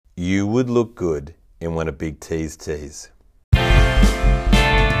You would look good in one of Big T's tees.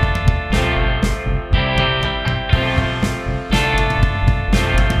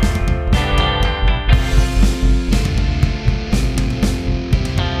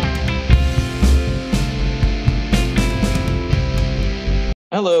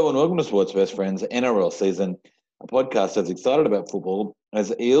 Hello and welcome to Sports Best Friends NRL season, a podcast that's excited about football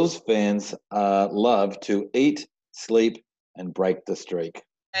as Eels fans love to eat, sleep and break the streak.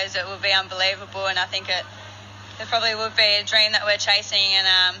 It would be unbelievable, and I think it probably would be a dream that we're chasing, and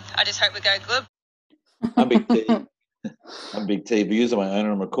I just hope we go good. I'm Big T. I'm Big T, views of my own,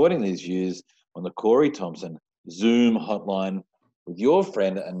 and I'm recording these views on the Corey Thompson Zoom hotline with your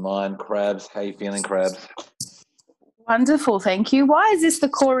friend and mine, Crabs. How you feeling, Crabs? Wonderful, thank you. Why is this the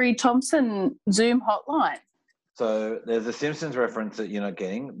Corey Thompson Zoom hotline? So there's a Simpsons reference that you're not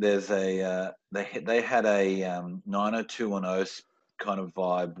getting. There's a they had a 90210 kind of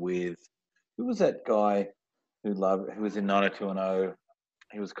vibe with, who was that guy who was in 90210?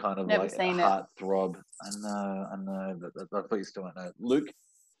 He was kind of Never like a seen it. heartthrob. I know, but I thought you still don't know. Luke.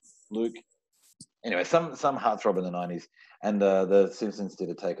 Anyway, some heartthrob in the 90s, and the Simpsons did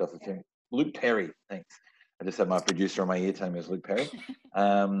a takeoff of him. Luke Perry, thanks. I just had my producer on my ear telling me it was Luke Perry.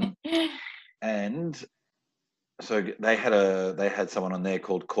 And so they had someone on there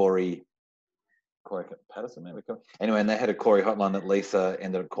called Corey Patterson, maybe. Anyway, and they had a Corey hotline that Lisa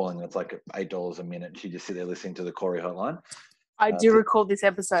ended up calling. It's like $8 a minute. She just sit there listening to the Corey hotline. I do recall this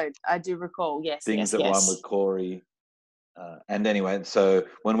episode. I do recall, yes. Things that rhyme with Corey. And anyway, so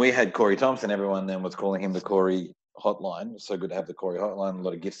when we had Corey Thompson, everyone then was calling him the Corey hotline. So good to have the Corey hotline. A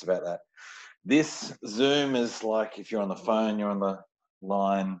lot of gifts about that. This Zoom is like if you're on the phone, you're on the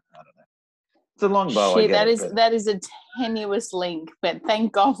line. I don't know. It's a long bow. That is a tenuous link, but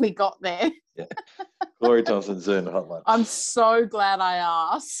thank God we got there. Yeah, Corey Thompson Zoom hotline. I'm so glad I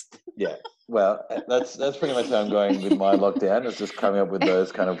asked. Yeah, well, that's pretty much how I'm going with my lockdown. It's just coming up with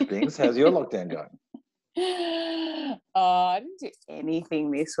those kind of things. How's your lockdown going? I didn't do anything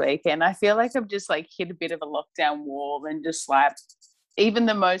this weekend. I feel like I've just like hit a bit of a lockdown wall and just like even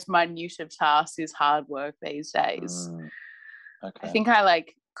the most minute of tasks is hard work these days. Okay. I think I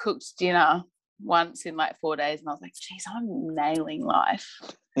like cooked dinner once in like 4 days and I was like, geez, I'm nailing life.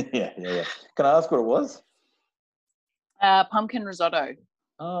 Yeah. Can I ask what it was? Pumpkin risotto.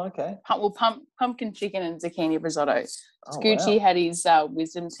 Oh, okay. Pumpkin chicken and zucchini risotto. Oh, Scoochie wow. had his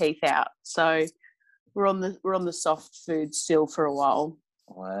wisdom teeth out, so we're on the soft food still for a while.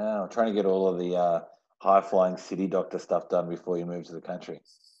 Wow, trying to get all of the high-flying city doctor stuff done before you move to the country.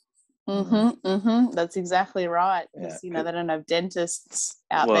 That's exactly right. Because they don't have dentists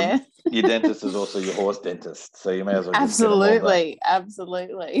out there. Your dentist is also your horse dentist, so you may as well just absolutely.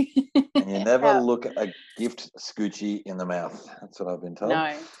 And you never look a gift Scoochie in the mouth. That's what I've been told.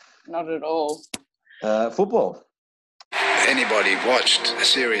 No, not at all. Football. Anybody watched a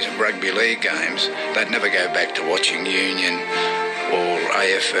series of rugby league games, they'd never go back to watching Union or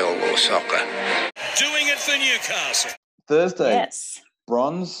AFL or soccer. Doing it for Newcastle. Thursday, yes.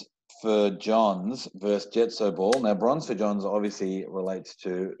 Bronze for Johns versus Jetso Ball. Now, Bronze for Johns obviously relates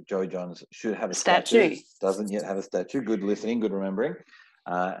to Joey Johns should have a statue. Doesn't yet have a statue. Good listening, good remembering.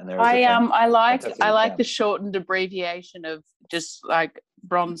 And there is I like the shortened abbreviation of just like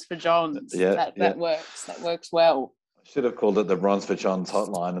Bronze for Johns. That works. That works well. Should have called it the Bronze for Johns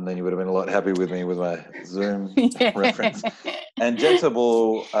hotline, and then you would have been a lot happy with me with my Zoom reference. And Jetso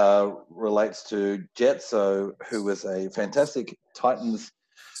Ball relates to Jetso, who was a fantastic Titans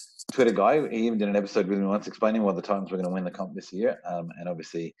Twitter guy. He even did an episode with me once explaining why the Titans were going to win the comp this year. And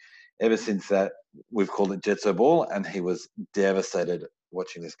obviously, ever since that, we've called it Jetso Ball, and he was devastated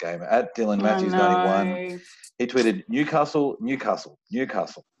watching this game. At Dylan Matthews 91, he tweeted, Newcastle.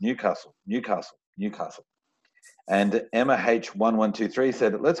 And Emma H1123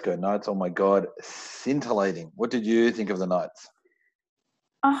 said, let's go Knights. Oh my God, scintillating. What did you think of the Knights?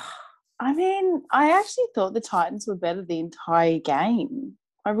 I mean, I actually thought the Titans were better the entire game.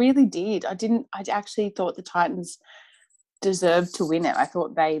 I really did. I actually thought the Titans deserved to win it. I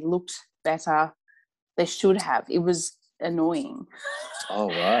thought they looked better. They should have. It was annoying. Oh,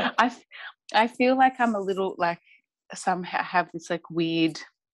 right. I feel like I'm a little like somehow have this like weird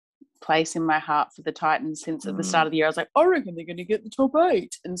place in my heart for the Titans since at the start of the year I was like, I reckon they're going to get the top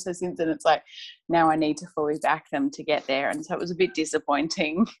 8, and so since then it's like now I need to fully back them to get there, and so it was a bit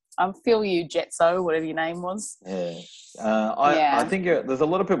disappointing. I feel you, Jetso, whatever your name was. I think there's a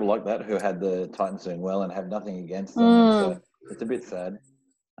lot of people like that who had the Titans doing well and have nothing against them. So it's a bit sad.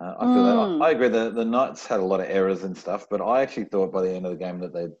 I feel that. I agree the Knights had a lot of errors and stuff, but I actually thought by the end of the game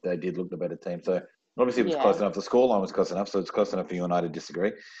that they did look the better team. So Obviously, it was Yeah. close enough. The scoreline was close enough, so it's close enough for you and I to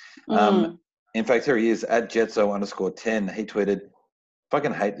disagree. Mm. In fact, here he is at Jetso_10. He tweeted,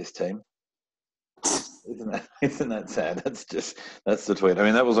 "Fucking hate this team." Isn't that sad? That's the tweet. I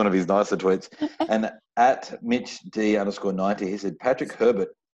mean, that was one of his nicer tweets. And at Mitch D_90, he said, "Patrick Herbert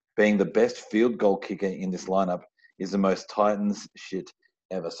being the best field goal kicker in this lineup is the most Titans shit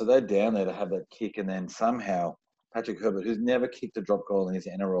ever." So they're down there to have that kick, and then somehow Patrick Herbert, who's never kicked a drop goal in his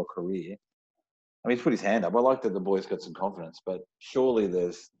NRL career, I mean, he's put his hand up. I like that the boys got some confidence, but surely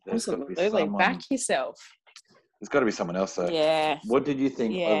there's got to be Absolutely. someone. Back yourself. There's got to be someone else, though. Yeah. What did you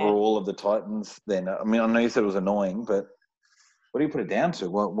think Yeah. overall of the Titans then? I mean, I know you said it was annoying, but what do you put it down to?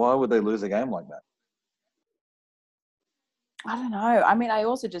 Why would they lose a game like that? I don't know. I mean, I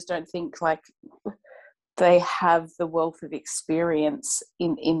also just don't think like they have the wealth of experience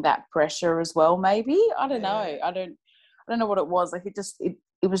in that pressure as well. Maybe I don't know. I don't know what it was. Like it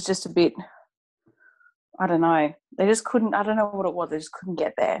was just a bit. I don't know. They just couldn't. I don't know what it was. They just couldn't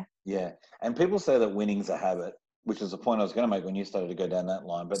get there. Yeah, and people say that winning's a habit, which is the point I was going to make when you started to go down that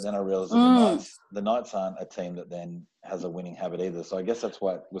line. But then I realised that the Knights aren't a team that then has a winning habit either. So I guess that's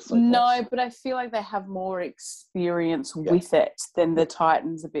why it was so close. No, but I feel like they have more experience with it than the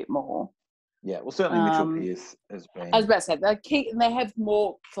Titans a bit more. Yeah, well, certainly Mitchell Pearce has been. I was about to say, they have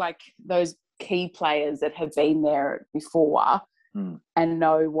more like those key players that have been there before and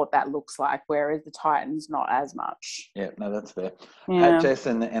know what that looks like, whereas the Titans not as much. Yeah, no, that's fair. Yeah. At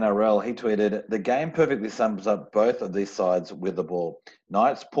Jason NRL, he tweeted, "The game perfectly sums up both of these sides with the ball.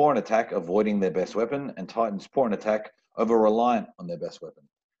 Knights poor in attack, avoiding their best weapon, and Titans poor in attack, over-reliant on their best weapon."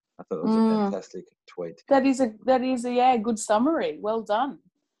 I thought it was a fantastic tweet. That is a good summary. Well done.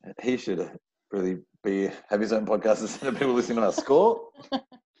 He should really have his own podcast instead of people listening to our score.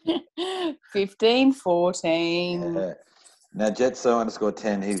 15-14. Yeah. Now,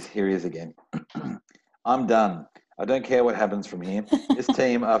 Jetso_10, here he is again. "I'm done. I don't care what happens from here. This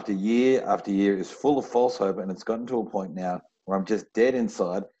team, after year, is full of false hope, and it's gotten to a point now where I'm just dead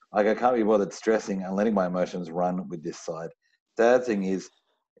inside. Like, I can't be bothered stressing and letting my emotions run with this side. Sad thing is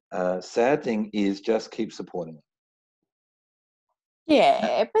just keep supporting it."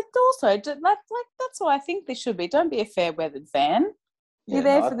 Yeah, but also that's what I think they should be. Don't be a fair-weathered fan. You're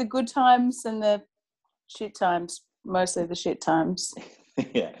there for the good times and the shit times, mostly the shit times.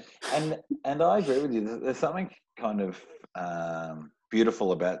 Yeah, and I agree with you. There's something kind of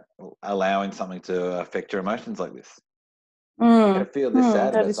beautiful about allowing something to affect your emotions like this. You gotta feel this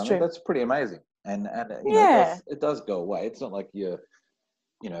sad about something. That's pretty amazing, and it does go away. It's not like you're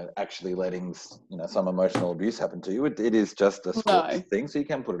actually letting some emotional abuse happen to you. It is just a sports thing, so you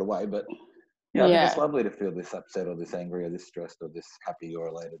can put it away. But I think it's lovely to feel this upset or this angry or this stressed or this happy or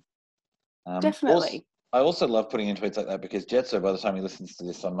elated. Definitely. I also love putting in tweets like that because Jetso, by the time he listens to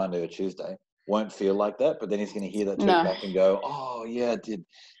this on Monday or Tuesday, won't feel like that. But then he's going to hear that tweet back and go, "Oh yeah, I did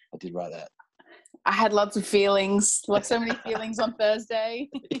write that." I had lots of feelings, so many feelings on Thursday.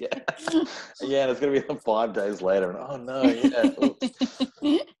 Yeah, and it's going to be 5 days later, and oh no, yeah. This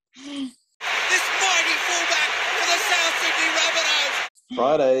mighty fullback for the South Sydney Rabbitohs.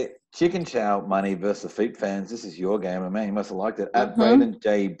 Friday, Chicken Chow Money versus the Feet fans. This is your game, and man, you must have liked it. At Braden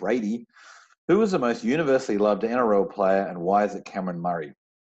J. Brady, who was the most universally loved NRL player, and why is it Cameron Murray?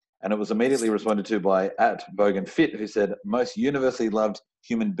 And it was immediately responded to by at Bogan Fit, who said, "Most universally loved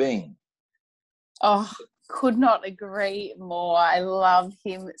human being." Oh, could not agree more. I love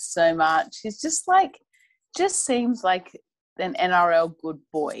him so much. He's just seems like an NRL good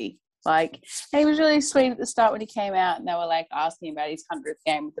boy. And he was really sweet at the start when he came out, and they were asking about his 100th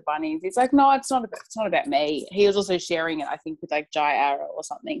game with the Bunnies. He's like, "No, it's not about me." He was also sharing it, I think, with Jai Arrow or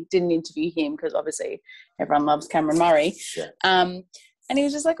something. Didn't interview him because obviously everyone loves Cameron Murray. Yeah. And he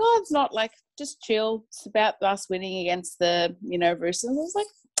was just like, "Oh, it's not just chill. It's about us winning against the Roosters." I was like,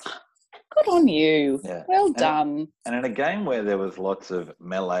 good on you. Yeah. Well done. And in a game where there was lots of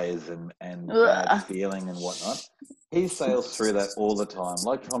melees and bad feeling and whatnot, he sails through that all the time,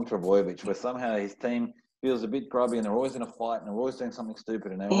 like Tom Trbojevic, where somehow his team feels a bit grubby and they're always in a fight and they're always doing something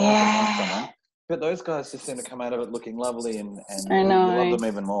stupid and they're always against someone. But those guys just seem to come out of it looking lovely and you love them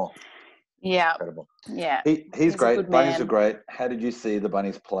even more. Yeah. Incredible. Yeah. He's great. Bunnies are great. How did you see the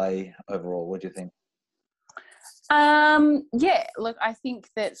Bunnies play overall? What do you think? Yeah, look, I think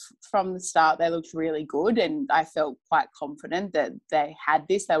that from the start they looked really good and I felt quite confident that they had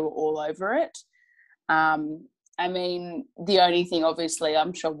this. They were all over it. I mean, the only thing, obviously,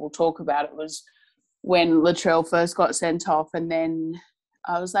 I'm sure we'll talk about it, was when Latrell first got sent off, and then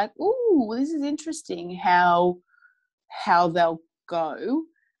I was like, ooh, this is interesting how they'll go.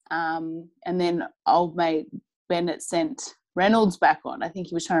 And then old mate Bennett sent Reynolds back on. I think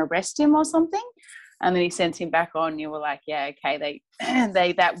he was trying to arrest him or something. And then he sends him back on. You were like, yeah, okay,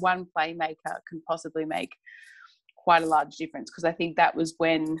 they that one playmaker can possibly make quite a large difference, because I think that was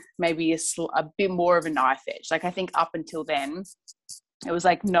when maybe a bit more of a knife edge. Like, I think up until then, it was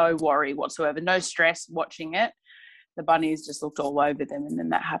like no worry whatsoever, no stress watching it. The Bunnies just looked all over them, and then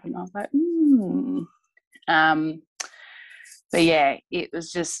that happened. I was like, but yeah, it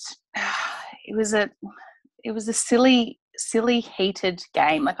was just, it was a silly, heated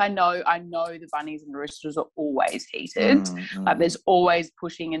game. Like, I know the Bunnies and Roosters are always heated. Like, there's always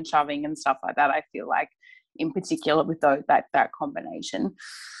pushing and shoving and stuff like that. I feel like, in particular with that combination,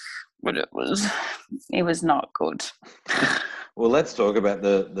 but it was not good. Well, let's talk about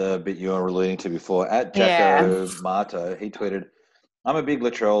the bit you were alluding to before. At Jacko Marto, he tweeted, "I'm a big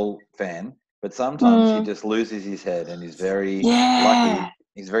Latrell fan, but sometimes he just loses his head and is very lucky.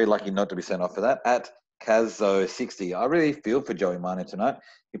 He's very lucky not to be sent off for that." At Kazzo60, "I really feel for Joey Manu tonight.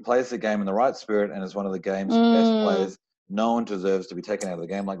 He plays the game in the right spirit and is one of the game's best players. No one deserves to be taken out of the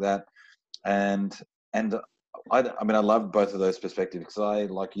game like that." And I mean, I love both of those perspectives, because I,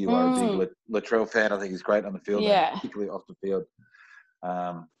 like you, are a big Latrell fan. I think he's great on the field, and particularly off the field.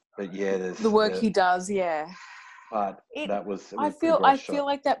 But yeah, there's the work he does. Yeah, but that was. I feel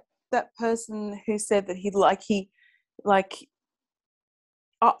like that person who said that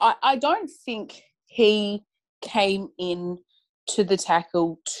I don't think he came in to the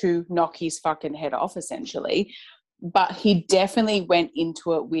tackle to knock his fucking head off, essentially. But he definitely went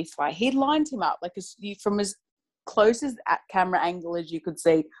into it with, like, he'd lined him up, like, from as close as at camera angle as you could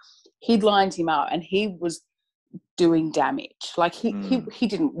see, he'd lined him up and he was doing damage. Like, he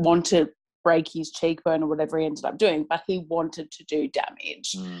didn't want to break his cheekbone or whatever he ended up doing, but he wanted to do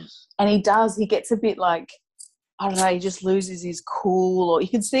damage. And he gets a bit like, I don't know, he just loses his cool, or you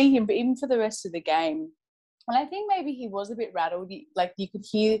could see him, but even for the rest of the game. And I think maybe he was a bit rattled. Like, you could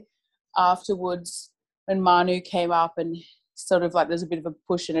hear afterwards, when Manu came up and sort of like there's a bit of a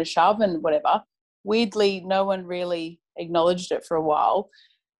push and a shove and whatever, weirdly no one really acknowledged it for a while,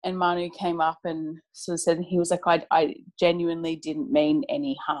 and Manu came up and sort of said, he was like, I genuinely didn't mean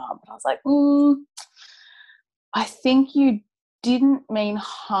any harm. And I was like, I think you didn't mean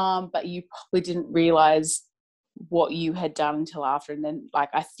harm, but you probably didn't realise what you had done until after. And then, like,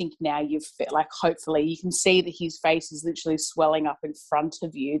 I think now you've, like, hopefully you can see that his face is literally swelling up in front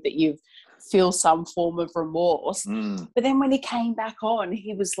of you, that you feel some form of remorse. But then when he came back on,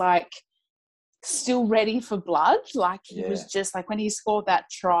 he was like still ready for blood. Like, he was just like, when he scored that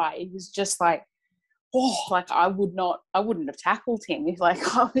try, he was just like, oh, like, I wouldn't have tackled him. He's like,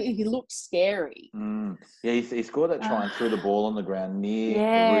 he looked scary. Yeah, he scored that try and threw the ball on the ground near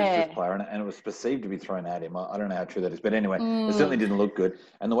the Roosters player, and it was perceived to be thrown at him. I don't know how true that is, but anyway, it certainly didn't look good.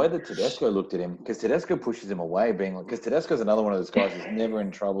 And the way that Tedesco looked at him, because Tedesco pushes him away, being like, because Tedesco's another one of those guys who's never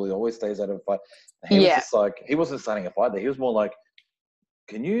in trouble. He always stays out of a fight. And he was just like, he wasn't starting a fight there. He was more like,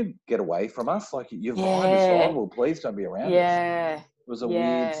 can you get away from us? Like, your vibe is horrible. Please don't be around us. It was a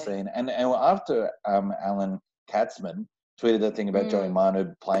weird scene. And after Alan Katzman tweeted that thing about Joey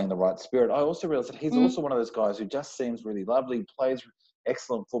Manu playing the right spirit, I also realised that he's also one of those guys who just seems really lovely, plays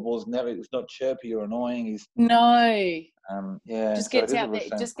excellent football, he's not chirpy or annoying. Just gets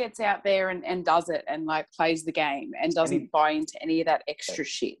out there and does it, and, like, plays the game and doesn't buy into any of that extra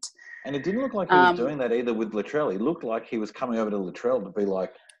shit. And it didn't look like he was doing that either with Latrell. He looked like he was coming over to Latrell to be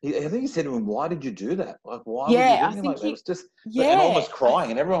like, I think he said to him, "Why did you do that? Like, why would you do anything like that?" It was just, and almost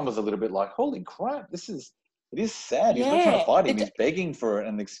crying, and everyone was a little bit like, "Holy crap, it is sad." He's not trying to fight him. He's begging for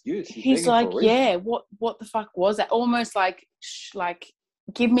an excuse. He's like, what the fuck was that? Almost like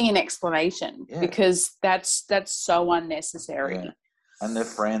give me an explanation, because that's so unnecessary. Yeah. And they're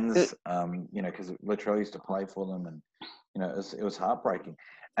friends, because Latrell used to play for them, and it was heartbreaking.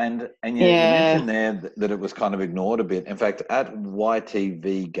 And you mentioned there that it was kind of ignored a bit. In fact, at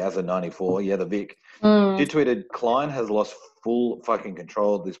YTV Gaza 94, the Vic, she tweeted, "Klein has lost full fucking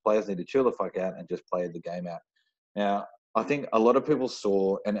control. These players need to chill the fuck out and just play the game out." Now, I think a lot of people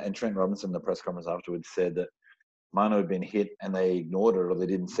saw, and Trent Robinson in the press conference afterwards said that Manu had been hit and they ignored it, or they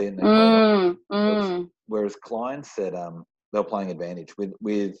didn't see it. And whereas Klein said they were playing advantage with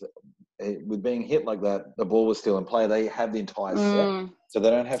being hit like that. The ball was still in play. They have the entire set, so they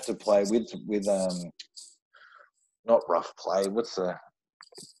don't have to play with not rough play.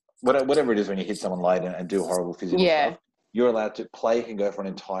 Whatever it is when you hit someone late and do horrible physical stuff. You're allowed to play. Can go for an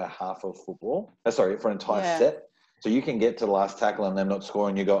entire half of football. For an entire set. So you can get to the last tackle and them not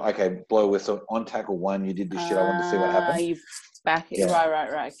scoring. You go, okay, blow whistle on tackle 1. You did this shit. I wanted to see what happened. Back it.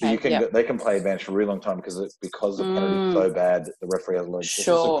 Right. So they can play advantage for a really long time because the penalty is so bad. The referee has loads.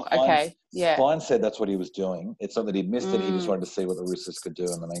 Sure. Klein said that's what he was doing. It's not that he'd missed it. He just wanted to see what the Roosters could do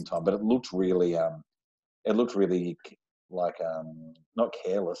in the meantime. But it looked really it looked really like not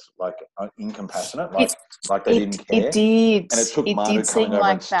careless, like incompassionate, like they didn't care. It did. And it took Manu coming over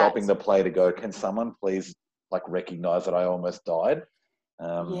and stopping the play to go, can someone please like recognise that I almost died?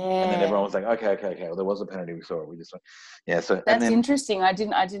 And then everyone was like, okay. Well, there was a penalty. We saw it. We just went, yeah. So that's interesting. I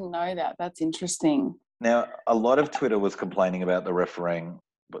didn't know that. That's interesting. Now, a lot of Twitter was complaining about the refereeing,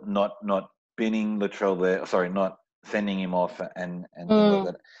 but not binning Latrell there. Sorry, not sending him off and things like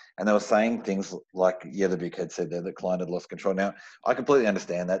that. And they were saying things like Jelavic had said there that Klein had lost control. Now, I completely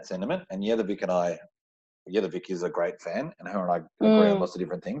understand that sentiment. And Jelavic is a great fan, and her and I agree on lots of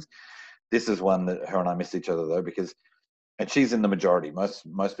different things. This is one that her and I missed each other though, because, and she's in the majority. Most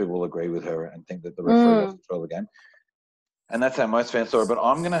people will agree with her and think that the referee lost control of the game. And that's how most fans saw it. But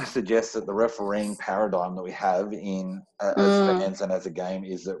I'm going to suggest that the refereeing paradigm that we have in as fans and as a game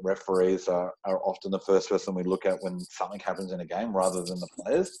is that referees are often the first person we look at when something happens in a game rather than the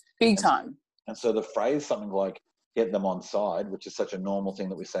players. Big time. And so the phrase something like get them on side, which is such a normal thing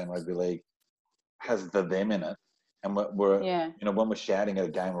that we say in rugby league, has the them in it. And we're when we're shouting at a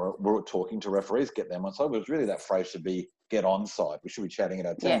game, we're talking to referees, get them on side. But it's really that phrase should be get on side. We should be shouting at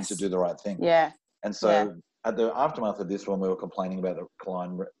our team to do the right thing. Yeah. And so at the aftermath of this one, we were complaining about the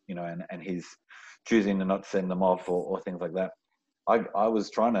Klein, and his choosing to not send them off or things like that. I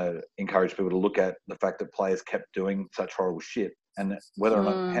was trying to encourage people to look at the fact that players kept doing such horrible shit, and whether or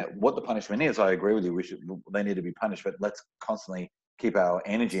not what the punishment is. I agree with you. They need to be punished, but let's constantly keep our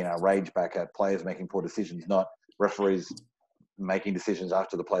energy and our rage back at players making poor decisions, not referees making decisions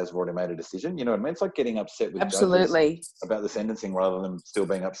after the players have already made a decision. You know what I mean? It's like getting upset with judges about the sentencing rather than still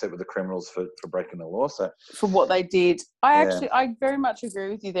being upset with the criminals for breaking the law. So for what they did. I very much agree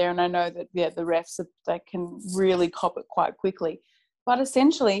with you there, and I know that the refs they can really cop it quite quickly. But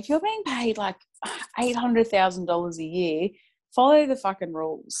essentially, if you're being paid like $800,000 a year, follow the fucking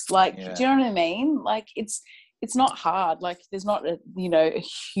rules. Like, do you know what I mean? Like, it's not hard. Like, there's not a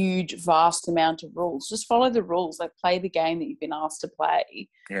huge, vast amount of rules. Just follow the rules. Like, play the game that you've been asked to play.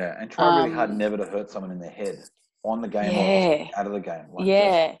 Yeah, and try really hard never to hurt someone in their head on the game or out of the game. Like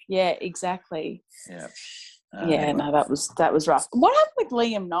exactly. Yeah. Anyway. No, that was rough. What happened with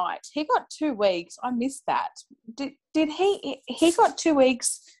Liam Knight? He got 2 weeks. I missed that. Did he got 2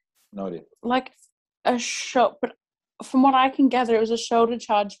 weeks? No idea. Like a shot, but from what I can gather, it was a shoulder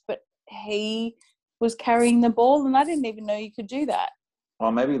charge. But he was carrying the ball, and I didn't even know you could do that.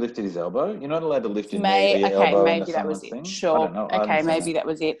 Well, maybe he lifted his elbow. You're not allowed to lift your knee or your elbow. Maybe that was it. Sure. I don't know. Okay, maybe that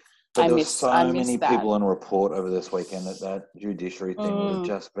was it. But there were so many people on report over this weekend that judiciary thing would have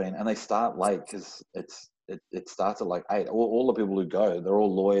just been, and they start late because it starts at like 8. All the people who go, they're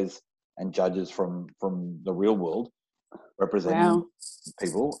all lawyers and judges from the real world representing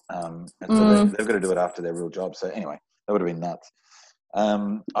people, and so they've got to do it after their real job. So anyway, that would have been nuts.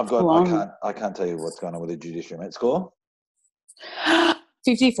 I can't tell you what's going on with the judiciary, mate. Score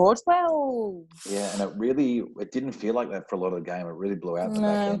 54-12. Yeah, and it didn't feel like that for a lot of the game. It really blew out the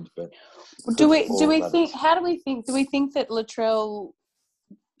back end. But do we think? How do we think? Do we think that Latrell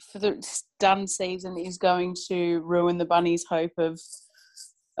for the done season is going to ruin the Bunnies' hope of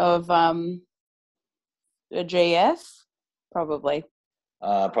a GF? Probably.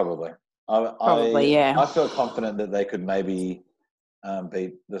 Probably. I feel confident that they could maybe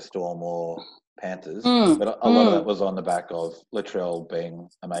beat the Storm or Panthers, but a lot of that was on the back of Latrell being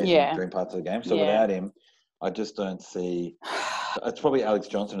amazing during parts of the game. So without him, I just don't see. It's probably Alex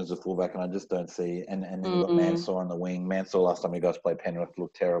Johnson as a fullback, and I just don't see. And then you've got Mansour on the wing. Mansour last time you guys played Penrith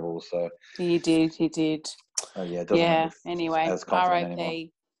looked terrible. So he did. Oh yeah. Anyway, RIP.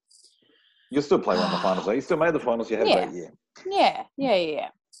 You'll still play one in the finals, though. You still made the finals. You had a great year. Yeah.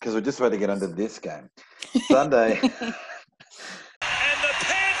 Because we're just about to get into this game. Sunday. And the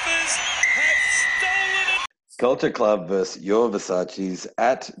Panthers have stolen it. Culture Club versus your Versace's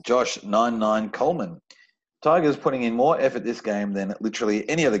at Josh99 Coleman. Tigers putting in more effort this game than literally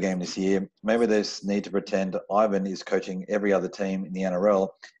any other game this year. Maybe they just need to pretend Ivan is coaching every other team in the NRL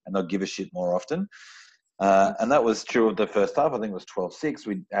and they'll give a shit more often. And that was true of the first half. I think it was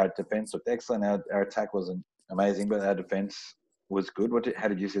 12-6. Our defence looked excellent. Our attack wasn't amazing, but our defence was good. How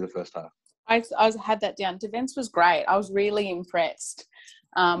did you see the first half? I had that down. Defence was great. I was really impressed.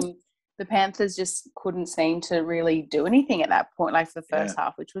 The Panthers just couldn't seem to really do anything at that point, like for the first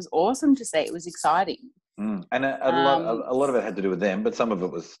half, which was awesome to see. It was exciting. And a lot of it had to do with them, but some of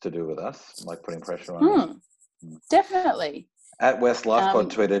it was to do with us, like putting pressure on us. Definitely. At West Lifepod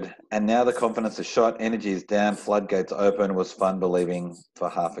tweeted, and now the confidence is shot, energy is down, floodgates open. Was fun believing for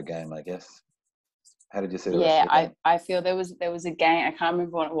half a game, I guess. How did you see the rest of the game? I feel there was a game. I can't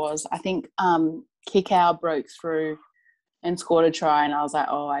remember what it was. I think Kikau broke through and scored a try, and I was like,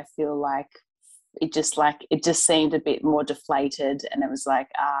 oh, I feel like it just seemed a bit more deflated, and it was like,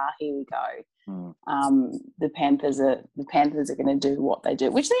 here we go. The Panthers are going to do what they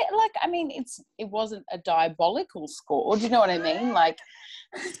do, which they like. I mean, it wasn't a diabolical score. Do you know what I mean? Like,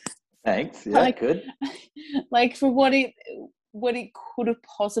 thanks. Yeah, like, good. Like for what it could have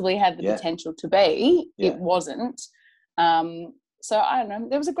possibly had the potential to be, it wasn't. So I don't know.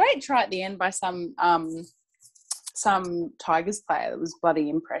 There was a great try at the end by some Tigers player that was bloody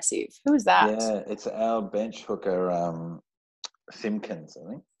impressive. Who was that? Yeah, it's our bench hooker, Simpkins, I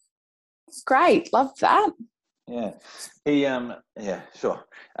think. Great, love that. Yeah, he sure.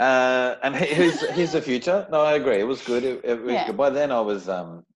 And here's the future. No, I agree. It was good. It was good. By then, I was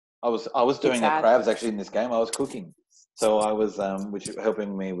doing the crabs actually in this game. I was cooking, so I was which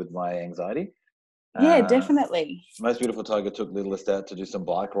helping me with my anxiety. Yeah, definitely. Most Beautiful Tiger took Littlest out to do some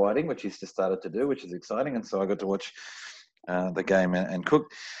bike riding, which he's just started to do, which is exciting. And so I got to watch the game and cook.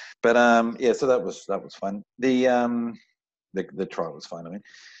 But so that was fun. The try was fun. I mean,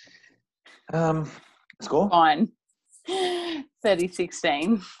 score? Fine.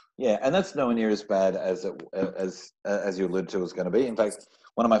 30-16. Yeah, and that's nowhere near as bad as you alluded to was going to be. In fact,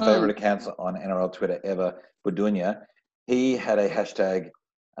 one of my favorite accounts on NRL Twitter ever, Budunya, he had a hashtag.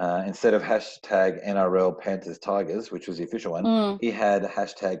 Instead of hashtag NRL Panthers Tigers, which was the official one, he had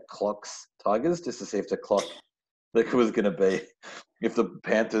hashtag Clocks Tigers, just to see if the clock was going to be, if the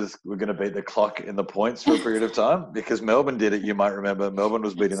Panthers were going to beat the clock in the points for a period of time, because Melbourne did it. You might remember Melbourne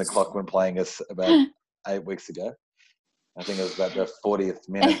was beating the clock when playing us about 8 weeks ago. I think it was about the 40th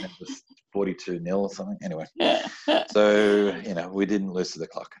minute and it was 42-0 or something. Anyway, so, we didn't lose to the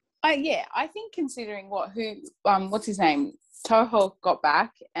clock. I think considering what's his name? Toho got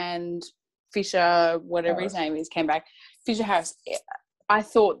back and Fisher, whatever his name is, came back. Fisher Harris, I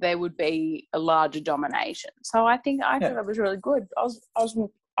thought there would be a larger domination. So I thought it was really good. I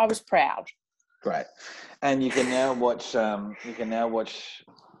was proud. Great. And you can now watch the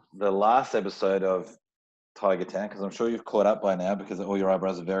last episode of Tiger Town, because I'm sure you've caught up by now because all your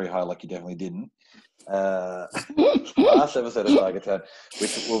eyebrows are very high, like you definitely didn't. Last episode of Tiger Town,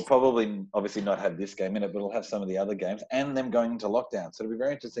 which will probably obviously not have this game in it, but it'll have some of the other games and them going into lockdown. So it'll be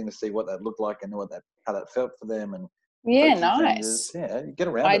very interesting to see what that looked like and how that felt for them. And nice. Changes. Yeah, you get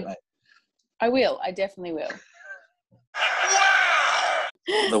around it, mate. I will. I definitely will.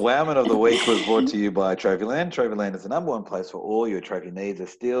 The Wowman of the Week was brought to you by Trophyland. Trophyland is the number one place for all your trophy needs. They're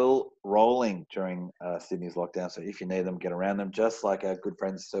still rolling during Sydney's lockdown, so if you need them, get around them, just like our good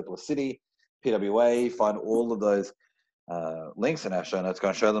friends Surplus City, PWA. Find all of those links in our show notes. Go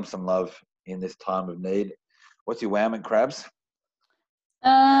and show them some love in this time of need. What's your Wowman, Crabs?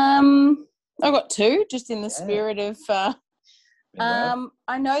 I've got two, just in the spirit of...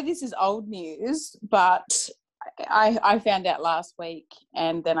 I know this is old news, but... I found out last week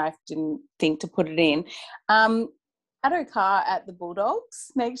and then I didn't think to put it in. Addo Carr at the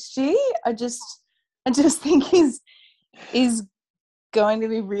Bulldogs next year, I just think is going to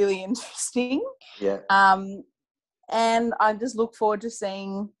be really interesting. Yeah. And I just look forward to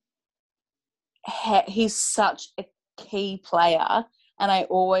seeing he's such a key player, and I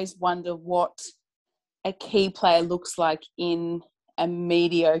always wonder what a key player looks like in a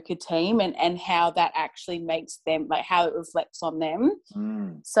mediocre team and how that actually makes them, like how it reflects on them.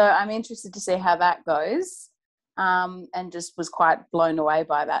 So I'm interested to see how that goes, and just was quite blown away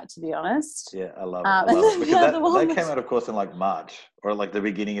by that, to be honest. Yeah, I love it. Because that came out, of course, in like March or like the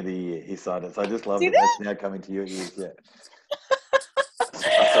beginning of the year he signed So I just love that that's now coming to your ears. Yeah. So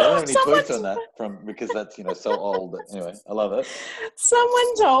I don't have any tweets on that because that's so old. But anyway, I love it.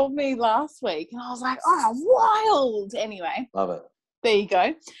 Someone told me last week and I was like, oh, wild. Anyway. Love it. There you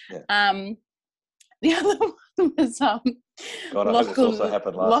go. Yeah. The other one was God, I hope this also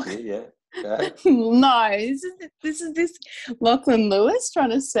happened last year. Yeah. No, this is Lachlan Lewis trying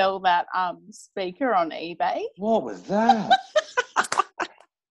to sell that speaker on eBay. What was that?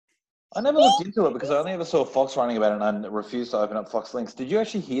 I never looked into it because I only ever saw Fox writing about it and I refused to open up Fox Links. Did you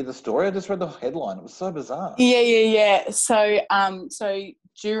actually hear the story? I just read the headline. It was so bizarre. Yeah. So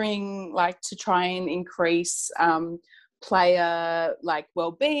during to try and increase player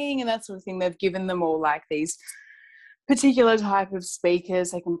well-being and that sort of thing, they've given them all these particular type of speakers.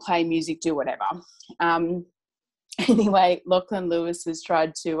 They can play music, do whatever. Anyway, Lachlan Lewis has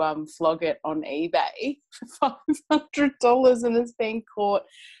tried to flog it on eBay for $500 and has been caught.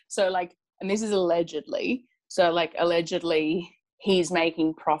 So and this is allegedly. So allegedly he's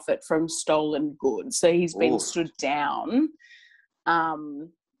making profit from stolen goods. So he's been stood down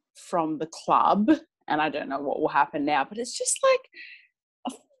from the club. And I don't know what will happen now, but it's just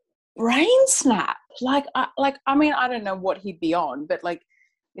a brain snap. I mean, I don't know what he'd be on, but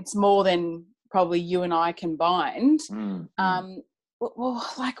it's more than probably you and I combined. Well,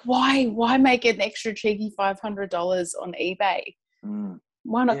 like, why make an extra cheeky $500 on eBay?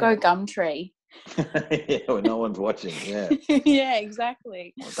 Why not go Gumtree? Yeah, when no one's watching. Yeah. Yeah,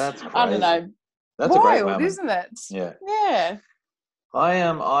 exactly. Well, that's crazy. I don't know. That's wild, a great moment, isn't it? Yeah. Yeah.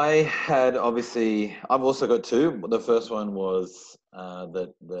 I had obviously. I've also got two. The first one was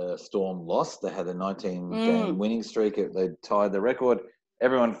that the Storm lost. They had a 19-game winning streak. They tied the record.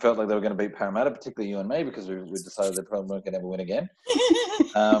 Everyone felt like they were going to beat Parramatta, particularly you and me, because we decided they probably weren't going to ever win again.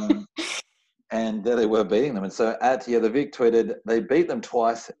 And there they were beating them. And so the Vic tweeted, they beat them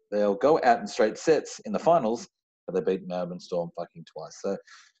twice. They'll go out in straight sets in the finals, but they beat Melbourne Storm fucking twice. So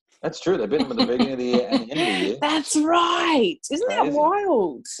that's true. They beat them at the beginning of the year and the end of the year. That's right. Isn't that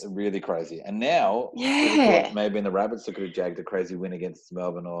wild? Really crazy. And now, maybe in the Rabbits, they could have jagged a crazy win against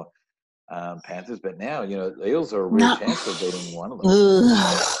Melbourne or Panthers. But now, the Eels are a real chance of beating one of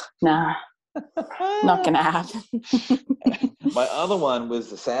them. Nah. Not going to happen. My other one was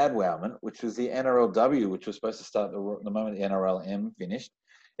the sad wowment, which was the NRLW, which was supposed to start the moment the NRLM finished.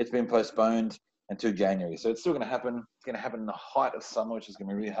 It's been postponed until January. So it's still going to happen. It's going to happen in the height of summer, which is going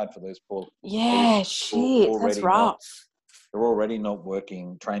to be really hard for those poor. Yeah, shit. That's rough. They're already not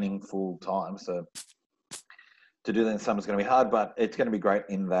training full time. So to do that in summer is going to be hard, but it's going to be great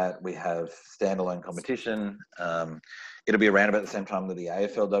in that we have standalone competition. It'll be around about the same time that the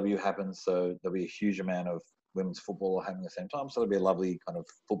AFLW happens. So there'll be a huge amount of women's football happening at the same time. So it'll be a lovely kind of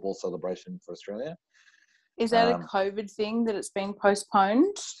football celebration for Australia. Is that a COVID thing that it's been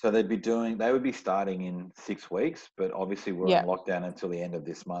postponed? So they would be starting in 6 weeks, but obviously we're in lockdown until the end of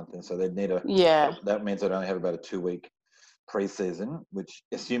this month. And so they'd need that means they'd only have about a 2-week pre-season, which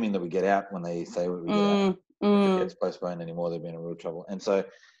assuming that we get out when they say we get out, if it gets postponed anymore, they'd be in real trouble. And so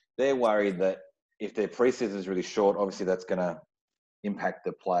they're worried that if their pre-season is really short, obviously that's going to impact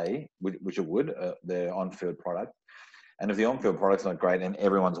the play, which it would, their on-field product. And if the on-field product's not great and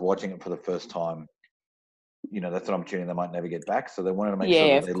everyone's watching it for the first time, that's an opportunity they might never get back. So they wanted to make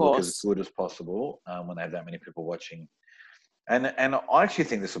sure that they look as good as possible when they have that many people watching. And I actually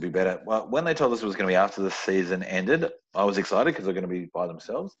think this will be better. Well, when they told us it was going to be after the season ended, I was excited because they're going to be by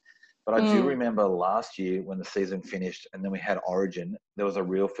themselves. But I do remember last year when the season finished and then we had Origin, there was a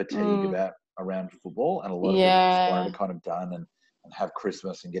real fatigue around football, and a lot of people just wanted to kind of done and have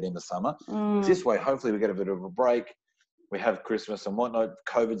Christmas and get into summer. This way, hopefully we get a bit of a break. We have Christmas and whatnot.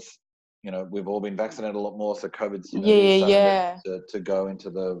 COVID's, we've all been vaccinated a lot more, so COVID's to go into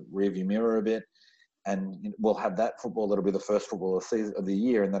the rearview mirror a bit, and we'll have that football. That'll be the first football of the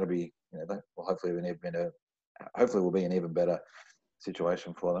year, and that'll be, hopefully will be an even better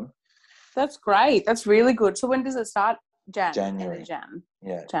situation for them. That's great. That's really good. So when does it start? January. Jan.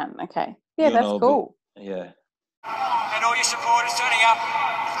 Yeah. Jan. Okay. Yeah, that's cool. Yeah. And all your supporters turning up.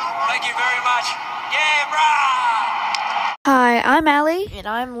 Thank you very much. Yeah, brah! Hi, I'm Ali. And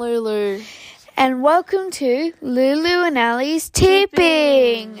I'm Lulu. And welcome to Lulu and Ali's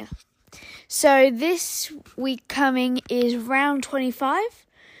Tipping. So this week coming is round 25.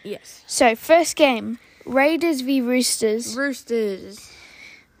 Yes. So first game, Raiders v Roosters. Roosters.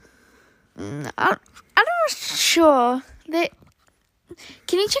 I'm not sure.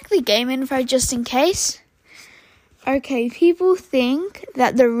 Can you check the game info just in case? Okay, people think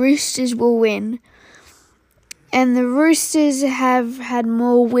that the Roosters will win. And the Roosters have had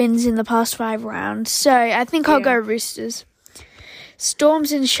more wins in the past 5 rounds. So I think I'll go Roosters.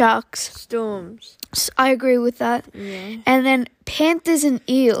 Storms and Sharks. Storms. I agree with that. Yeah. And then Panthers and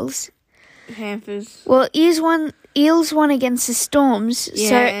Eels. Panthers. Well, Eels won against the Storms,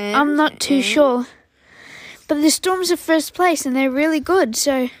 so I'm not too sure. But the Storms are first place, and they're really good,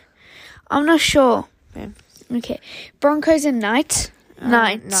 so I'm not sure. Panthers. Okay. Broncos and Knights.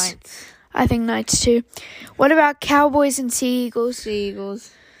 Knights. I think Knights too. What about Cowboys and Sea Eagles? Sea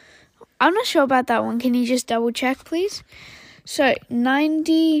Eagles. I'm not sure about that one. Can you just double check, please? So,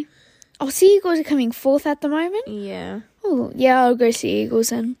 90... Oh, Sea Eagles are coming 4th at the moment? Yeah. Oh, yeah, I'll go Sea Eagles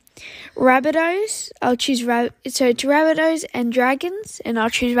then. Rabbitohs, I'll choose so it's Rabbitohs and Dragons, and I'll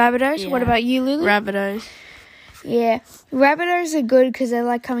choose Rabbitohs. Yeah. What about you, Lulu? Rabbitohs. Yeah, Rabbitohs are good because they're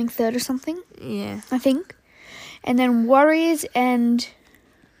like coming 3rd or something. Yeah. I think. And then Warriors and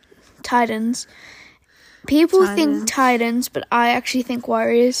Titans. People think Titans, but I actually think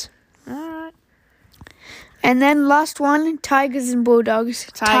Warriors. Alright. And then last one, Tigers and Bulldogs.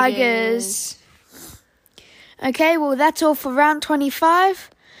 Tigers. Okay, well that's all for round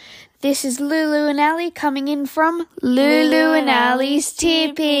 25. This is Lulu and Ali coming in from Lulu and Ali's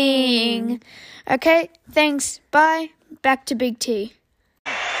Tipping. Okay, thanks. Bye. Back to Big T.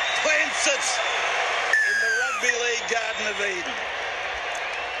 Plants it in the Rugby League Garden of Eden.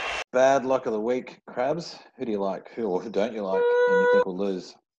 bad luck of the week, Crabs. Who do you like? Who don't you like? And you think will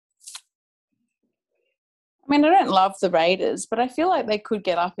lose? I mean, I don't love the Raiders, but I feel like they could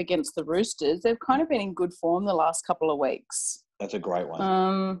get up against the Roosters. They've kind of been in good form the last couple of weeks. That's a great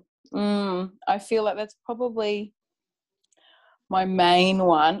one. I feel like that's probably my main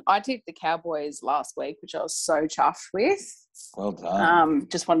one. I tipped the Cowboys last week, which I was so chuffed with. Well done.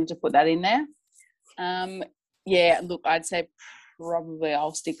 Just wanted to put that in there. Yeah, look, I'd say probably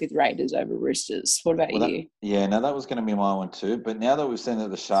I'll stick with Raiders over Roosters. What about you? Yeah, no, that was going to be my one too. But now that we've seen that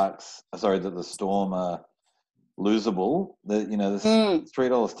that the Storm are losable, there's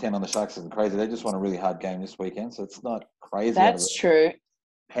 $3.10 on the Sharks isn't crazy. They just won a really hard game this weekend, so it's not crazy. That's true.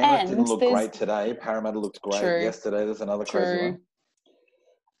 Penrith didn't look great today. Parramatta looked great yesterday. There's another crazy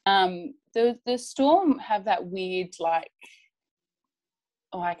one. The Storm have that weird, like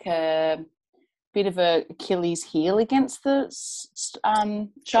a bit of a Achilles heel against the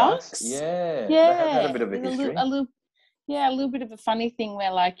Sharks. Yeah. They have had a bit of a history. A little bit of a funny thing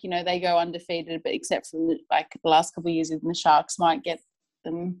where, they go undefeated, but except for the last couple of years, the Sharks might get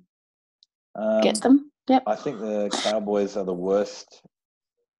them. Yep. I think the Cowboys are the worst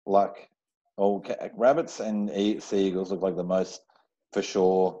luck. Rabbits and Sea Eagles look like the most for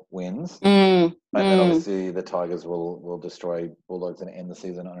sure wins. And then obviously the Tigers will destroy Bulldogs and end the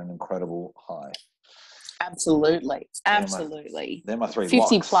season on an incredible high. Absolutely. They're my three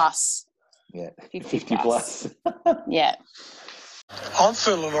 50 locks. Plus. Yeah, 50 plus. Yeah. I'm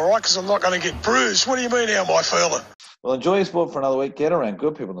feeling all right because I'm not going to get bruised. What do you mean, how am I feeling? Well, enjoy your sport for another week. Get around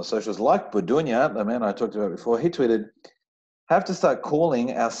good people on the socials like Budunya, the man I talked about before. He tweeted, have to start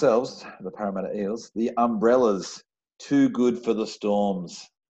calling ourselves, the Parramatta Eels, the Umbrellas. Too good for the Storms.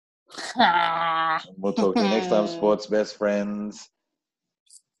 We'll talk to you next time, sports best friends.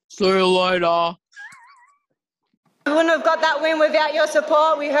 See you later. We wouldn't have got that win without your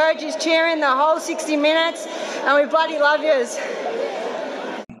support. We heard you cheering the whole 60 minutes, and we bloody love yous.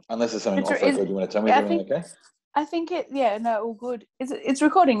 Unless there's something off record you want to tell me, okay? I think all good. It's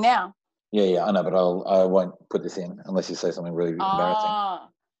recording now. Yeah, I know, but I won't put this in unless you say something really embarrassing.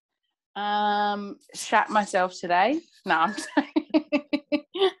 Shat myself today. No, I'm saying.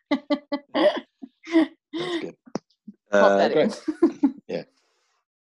 That's good. Pop that in.